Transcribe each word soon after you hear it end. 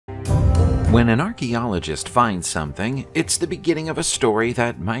When an archaeologist finds something, it's the beginning of a story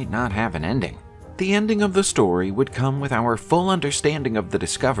that might not have an ending. The ending of the story would come with our full understanding of the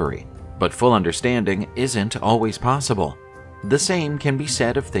discovery, but full understanding isn't always possible. The same can be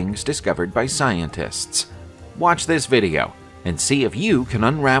said of things discovered by scientists. Watch this video and see if you can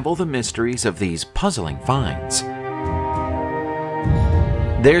unravel the mysteries of these puzzling finds.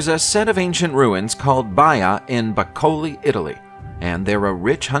 There's a set of ancient ruins called Baia in Bacoli, Italy, and they're a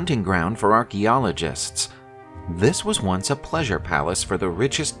rich hunting ground for archaeologists. This was once a pleasure palace for the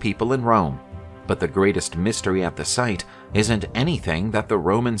richest people in Rome, but the greatest mystery at the site isn't anything that the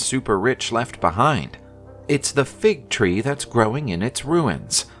Roman super-rich left behind. It's the fig tree that's growing in its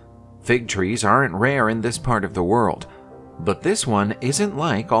ruins. Fig trees aren't rare in this part of the world, but this one isn't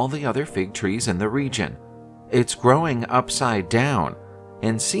like all the other fig trees in the region. It's growing upside down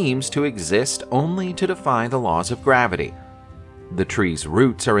and seems to exist only to defy the laws of gravity. The tree's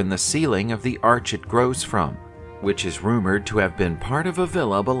roots are in the ceiling of the arch it grows from, which is rumored to have been part of a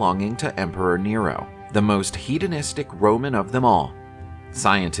villa belonging to Emperor Nero, the most hedonistic Roman of them all.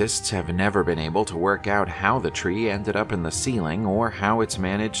 Scientists have never been able to work out how the tree ended up in the ceiling or how it's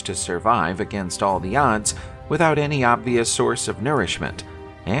managed to survive against all the odds without any obvious source of nourishment,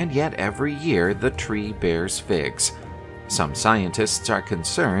 and yet every year the tree bears figs. Some scientists are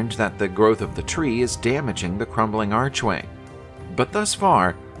concerned that the growth of the tree is damaging the crumbling archway, but thus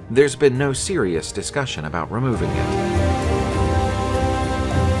far, there's been no serious discussion about removing it.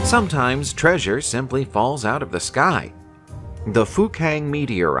 Sometimes treasure simply falls out of the sky. The Fukang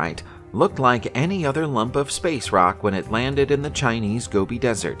Meteorite looked like any other lump of space rock when it landed in the Chinese Gobi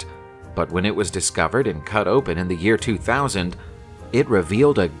Desert, but when it was discovered and cut open in the year 2000, it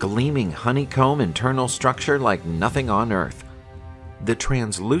revealed a gleaming honeycomb internal structure like nothing on Earth. The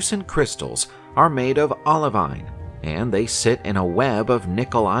translucent crystals are made of olivine, and they sit in a web of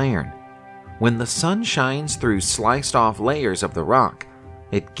nickel iron. When the sun shines through sliced-off layers of the rock,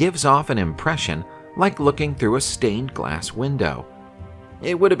 it gives off an impression like looking through a stained glass window.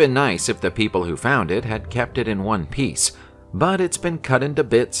 It would have been nice if the people who found it had kept it in one piece, but it's been cut into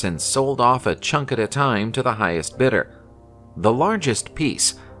bits and sold off a chunk at a time to the highest bidder. The largest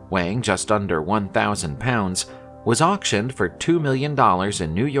piece, weighing just under 1,000 pounds, was auctioned for $2 million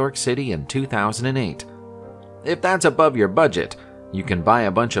in New York City in 2008. If that's above your budget, you can buy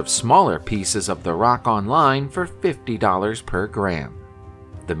a bunch of smaller pieces of the rock online for $50 per gram.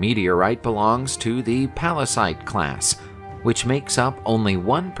 The meteorite belongs to the palisite class, which makes up only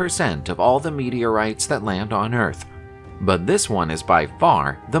 1% of all the meteorites that land on Earth. But this one is by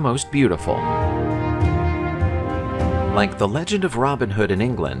far the most beautiful. Like the legend of Robin Hood in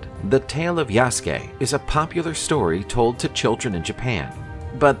England, the tale of Yasuke is a popular story told to children in Japan.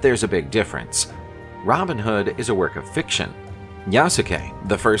 But there's a big difference. Robin Hood is a work of fiction. Yasuke,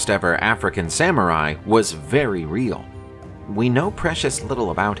 the first ever African samurai, was very real. We know precious little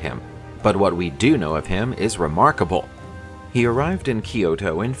about him, but what we do know of him is remarkable. He arrived in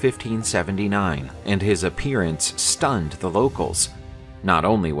Kyoto in 1579, and his appearance stunned the locals. Not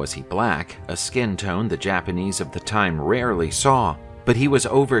only was he black, a skin tone the Japanese of the time rarely saw, but he was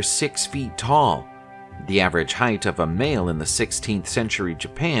over 6 feet tall. The average height of a male in the 16th century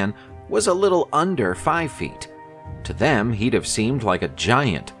Japan was a little under 5 feet. To them, he'd have seemed like a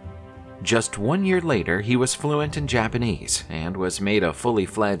giant. Just 1 year later, he was fluent in Japanese and was made a fully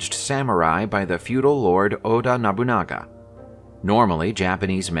fledged samurai by the feudal lord Oda Nobunaga. Normally,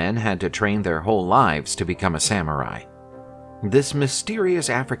 Japanese men had to train their whole lives to become a samurai. This mysterious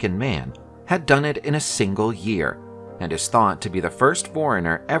African man had done it in a single year, and is thought to be the first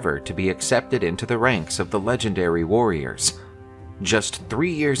foreigner ever to be accepted into the ranks of the legendary warriors. Just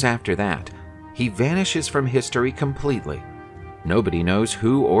 3 years after that, he vanishes from history completely. Nobody knows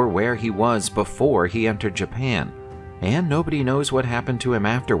who or where he was before he entered Japan, and nobody knows what happened to him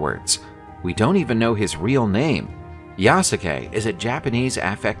afterwards. We don't even know his real name. Yasuke is a Japanese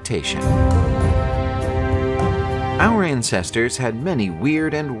affectation. Our ancestors had many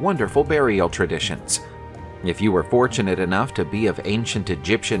weird and wonderful burial traditions. If you were fortunate enough to be of ancient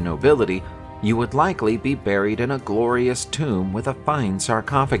Egyptian nobility, you would likely be buried in a glorious tomb with a fine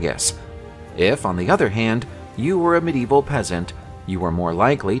sarcophagus. If, on the other hand, you were a medieval peasant, you were more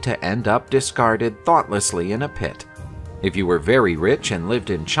likely to end up discarded thoughtlessly in a pit. If you were very rich and lived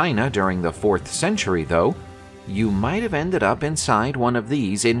in China during the 4th century, though, you might have ended up inside one of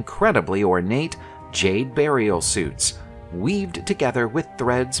these incredibly ornate jade burial suits, weaved together with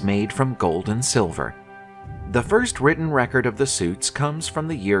threads made from gold and silver. The first written record of the suits comes from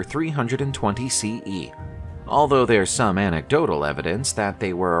the year 320 CE, although there's some anecdotal evidence that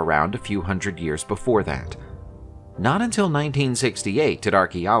they were around a few hundred years before that. Not until 1968 did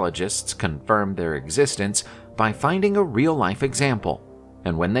archaeologists confirm their existence by finding a real-life example,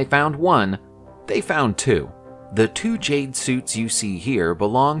 and when they found one, they found two. The two jade suits you see here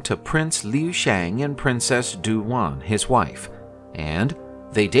belong to Prince Liu Shang and Princess Du Wan, his wife, and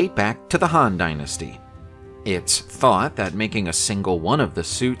they date back to the Han Dynasty. It's thought that making a single one of the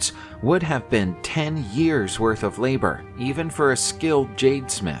suits would have been 10 years worth of labor, even for a skilled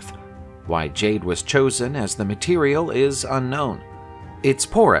jadesmith. Why jade was chosen as the material is unknown. It's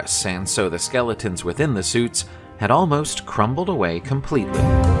porous, and so the skeletons within the suits had almost crumbled away completely.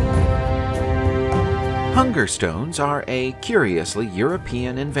 Hunger stones are a curiously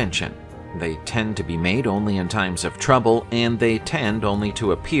European invention. They tend to be made only in times of trouble, and they tend only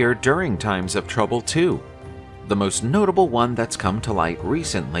to appear during times of trouble too. The most notable one that's come to light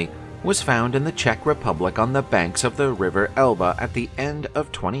recently was found in the Czech Republic on the banks of the river Elba at the end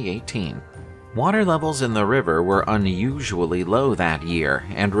of 2018. Water levels in the river were unusually low that year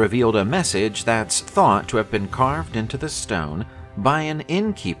and revealed a message that's thought to have been carved into the stone by an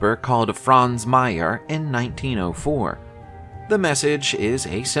innkeeper called Franz Meyer in 1904. The message is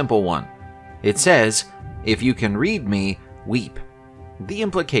a simple one. It says, "If you can read me, weep." The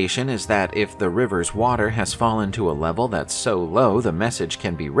implication is that if the river's water has fallen to a level that's so low the message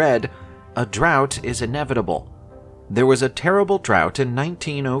can be read, a drought is inevitable. There was a terrible drought in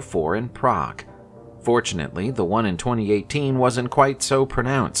 1904 in Prague. Fortunately, the one in 2018 wasn't quite so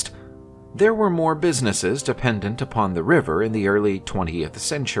pronounced. There were more businesses dependent upon the river in the early 20th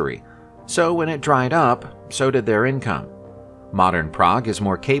century, so when it dried up, so did their income. Modern Prague is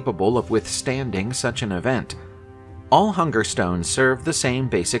more capable of withstanding such an event. All hunger stones serve the same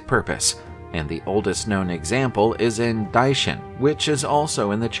basic purpose, and the oldest known example is in Daishin, which is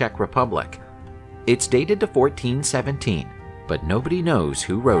also in the Czech Republic. It's dated to 1417, but nobody knows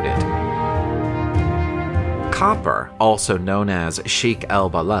who wrote it. Copper, also known as Sheikh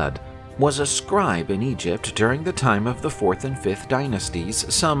el-Balad, was a scribe in Egypt during the time of the 4th and 5th dynasties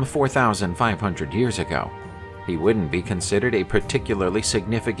some 4,500 years ago. He wouldn't be considered a particularly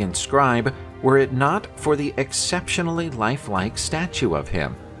significant scribe were it not for the exceptionally lifelike statue of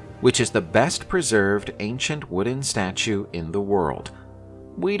him, which is the best preserved ancient wooden statue in the world.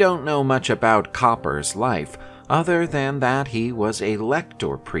 We don't know much about Copper's life, other than that he was a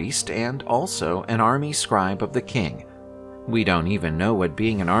lector priest and also an army scribe of the king. We don't even know what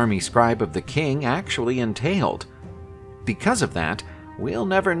being an army scribe of the king actually entailed. Because of that, we'll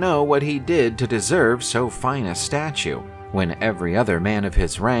never know what he did to deserve so fine a statue, when every other man of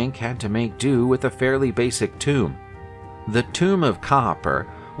his rank had to make do with a fairly basic tomb. The tomb of Copper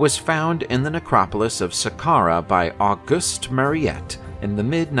was found in the necropolis of Saqqara by Auguste Mariette in the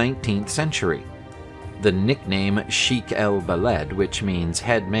mid-19th century. The nickname Sheikh el-Balad, which means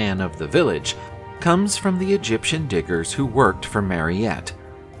head man of the village, comes from the Egyptian diggers who worked for Mariette.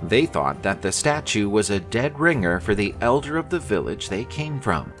 They thought that the statue was a dead ringer for the elder of the village they came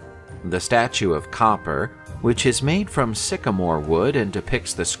from. The statue of Copper, which is made from sycamore wood and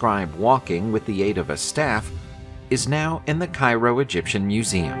depicts the scribe walking with the aid of a staff, is now in the Cairo Egyptian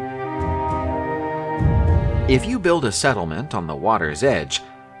Museum. If you build a settlement on the water's edge,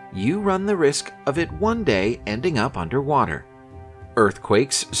 you run the risk of it one day ending up underwater.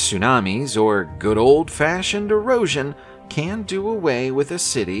 Earthquakes, tsunamis, or good old-fashioned erosion can do away with a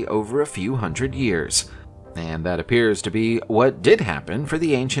city over a few hundred years, and that appears to be what did happen for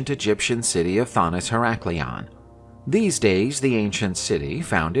the ancient Egyptian city of Thonis Heraklion. These days, the ancient city,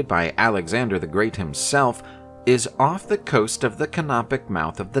 founded by Alexander the Great himself, is off the coast of the canopic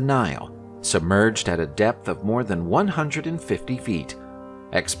mouth of the Nile, submerged at a depth of more than 150 feet.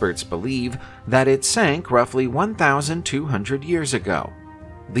 Experts believe that it sank roughly 1,200 years ago.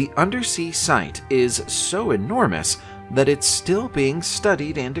 The undersea site is so enormous that it's still being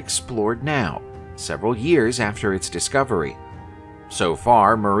studied and explored now, several years after its discovery. So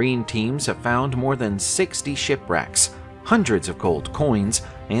far, marine teams have found more than 60 shipwrecks, hundreds of gold coins,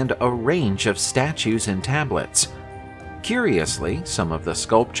 and a range of statues and tablets. Curiously, some of the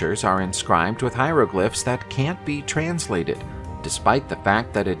sculptures are inscribed with hieroglyphs that can't be translated, despite the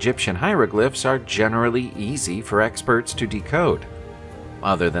fact that Egyptian hieroglyphs are generally easy for experts to decode.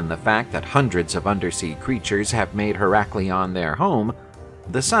 Other than the fact that hundreds of undersea creatures have made Heraklion their home,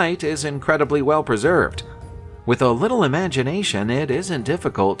 the site is incredibly well preserved. With a little imagination, it isn't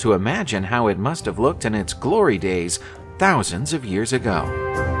difficult to imagine how it must have looked in its glory days thousands of years ago.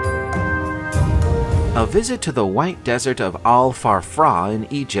 A visit to the white desert of Al-Farfra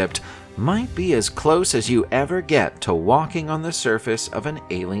in Egypt might be as close as you ever get to walking on the surface of an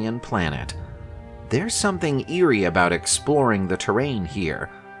alien planet. There's something eerie about exploring the terrain here,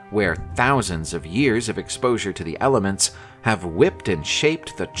 where thousands of years of exposure to the elements have whipped and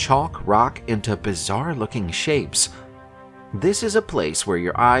shaped the chalk rock into bizarre-looking shapes. This is a place where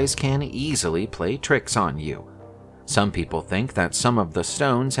your eyes can easily play tricks on you. Some people think that some of the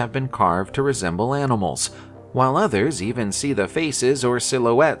stones have been carved to resemble animals, while others even see the faces or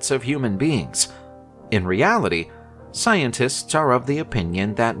silhouettes of human beings. In reality, scientists are of the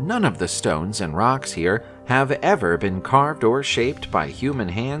opinion that none of the stones and rocks here have ever been carved or shaped by human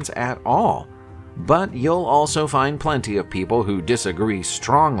hands at all. But you'll also find plenty of people who disagree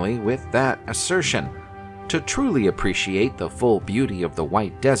strongly with that assertion. To truly appreciate the full beauty of the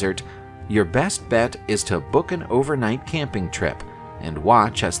White Desert, your best bet is to book an overnight camping trip and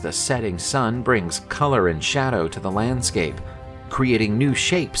watch as the setting sun brings color and shadow to the landscape, creating new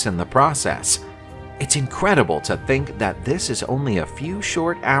shapes in the process. It's incredible to think that this is only a few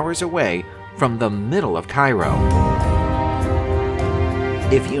short hours away from the middle of Cairo.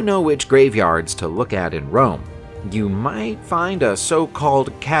 If you know which graveyards to look at in Rome, you might find a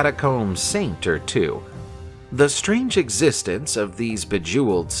so-called Catacombs Saint or two. The strange existence of these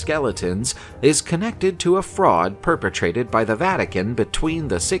bejeweled skeletons is connected to a fraud perpetrated by the Vatican between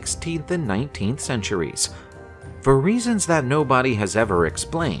the 16th and 19th centuries. For reasons that nobody has ever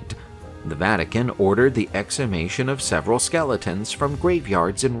explained, the Vatican ordered the exhumation of several skeletons from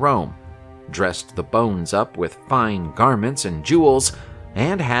graveyards in Rome, dressed the bones up with fine garments and jewels,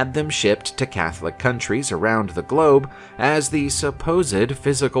 and had them shipped to Catholic countries around the globe as the supposed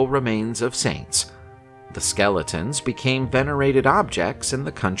physical remains of saints. The skeletons became venerated objects in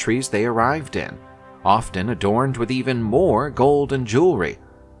the countries they arrived in, often adorned with even more gold and jewelry.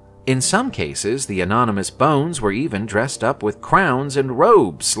 In some cases, the anonymous bones were even dressed up with crowns and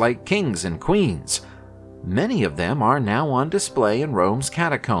robes like kings and queens. Many of them are now on display in Rome's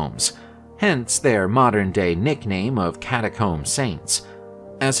catacombs, hence their modern-day nickname of Catacombs Saints.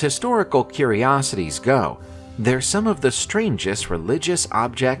 As historical curiosities go, they're some of the strangest religious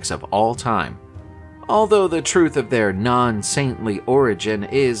objects of all time. Although the truth of their non-saintly origin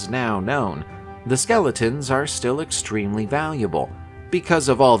is now known, the skeletons are still extremely valuable because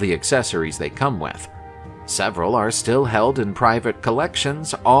of all the accessories they come with. Several are still held in private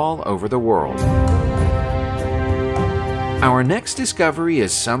collections all over the world. Our next discovery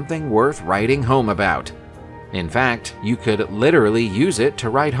is something worth writing home about. In fact, you could literally use it to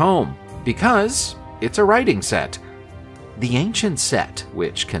write home, because it's a writing set. The ancient set,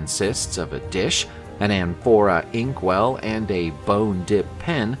 which consists of a dish, an amphora inkwell, and a bone-dip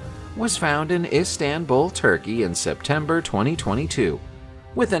pen, was found in Istanbul, Turkey in September 2022.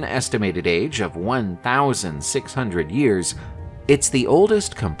 With an estimated age of 1,600 years, it's the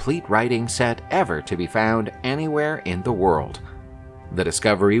oldest complete writing set ever to be found anywhere in the world. The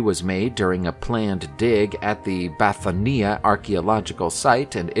discovery was made during a planned dig at the Bathania archaeological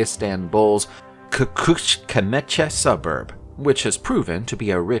site in Istanbul's Kukuşkameçe suburb, which has proven to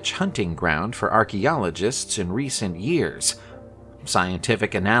be a rich hunting ground for archaeologists in recent years.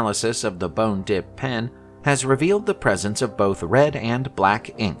 Scientific analysis of the bone-dip pen has revealed the presence of both red and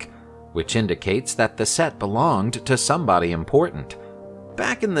black ink, which indicates that the set belonged to somebody important.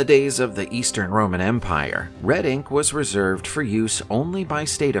 Back in the days of the Eastern Roman Empire, red ink was reserved for use only by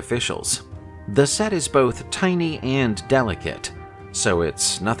state officials. The set is both tiny and delicate, so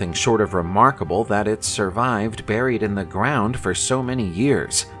it's nothing short of remarkable that it's survived buried in the ground for so many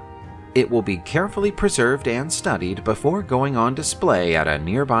years. It will be carefully preserved and studied before going on display at a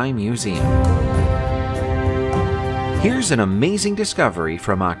nearby museum. Here's an amazing discovery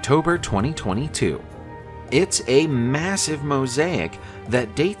from October 2022. It's a massive mosaic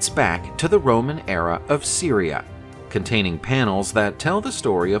that dates back to the Roman era of Syria, containing panels that tell the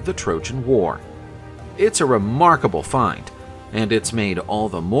story of the Trojan War. It's a remarkable find, and it's made all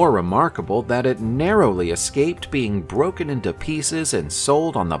the more remarkable that it narrowly escaped being broken into pieces and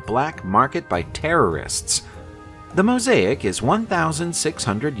sold on the black market by terrorists. The mosaic is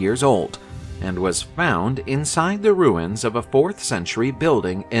 1,600 years old and was found inside the ruins of a 4th century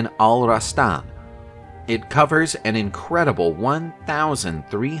building in Al-Rastan. It covers an incredible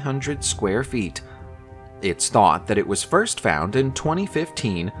 1,300 square feet. It's thought that it was first found in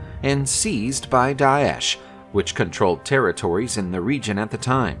 2015 and seized by Daesh, which controlled territories in the region at the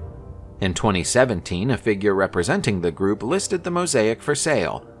time. In 2017, a figure representing the group listed the mosaic for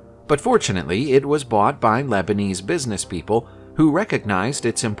sale, but fortunately it was bought by Lebanese business people who recognized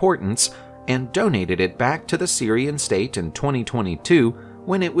its importance and donated it back to the Syrian state in 2022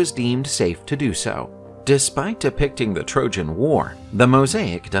 when it was deemed safe to do so. Despite depicting the Trojan War, the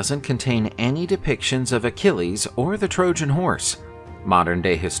mosaic doesn't contain any depictions of Achilles or the Trojan horse.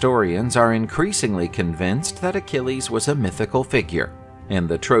 Modern-day historians are increasingly convinced that Achilles was a mythical figure, and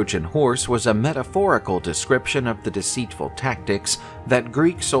the Trojan horse was a metaphorical description of the deceitful tactics that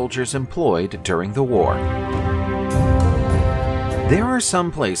Greek soldiers employed during the war. There are some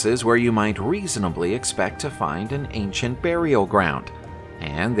places where you might reasonably expect to find an ancient burial ground,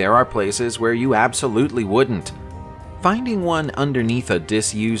 and there are places where you absolutely wouldn't. Finding one underneath a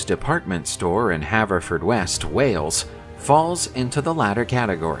disused department store in Haverfordwest, Wales, falls into the latter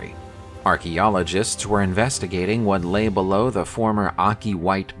category. Archaeologists were investigating what lay below the former Aki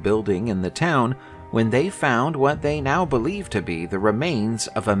White building in the town when they found what they now believe to be the remains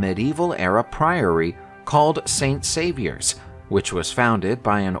of a medieval-era priory called St. Saviour's, which was founded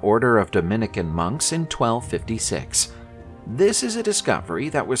by an order of Dominican monks in 1256. This is a discovery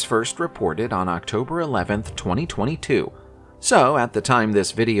that was first reported on October 11, 2022, so at the time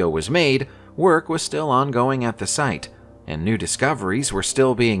this video was made, work was still ongoing at the site, and new discoveries were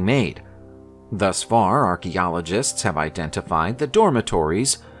still being made. Thus far, archaeologists have identified the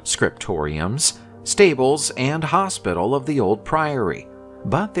dormitories, scriptoriums, stables, and hospital of the old priory,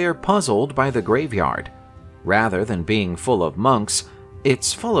 but they're puzzled by the graveyard. Rather than being full of monks,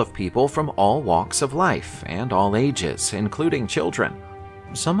 it's full of people from all walks of life and all ages, including children.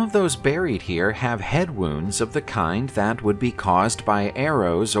 Some of those buried here have head wounds of the kind that would be caused by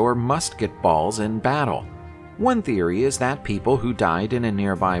arrows or musket balls in battle. One theory is that people who died in a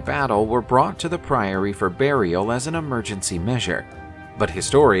nearby battle were brought to the priory for burial as an emergency measure, but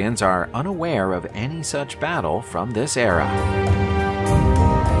historians are unaware of any such battle from this era.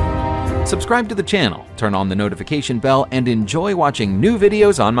 Subscribe to the channel, turn on the notification bell, and enjoy watching new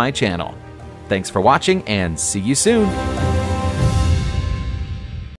videos on my channel. Thanks for watching, and see you soon!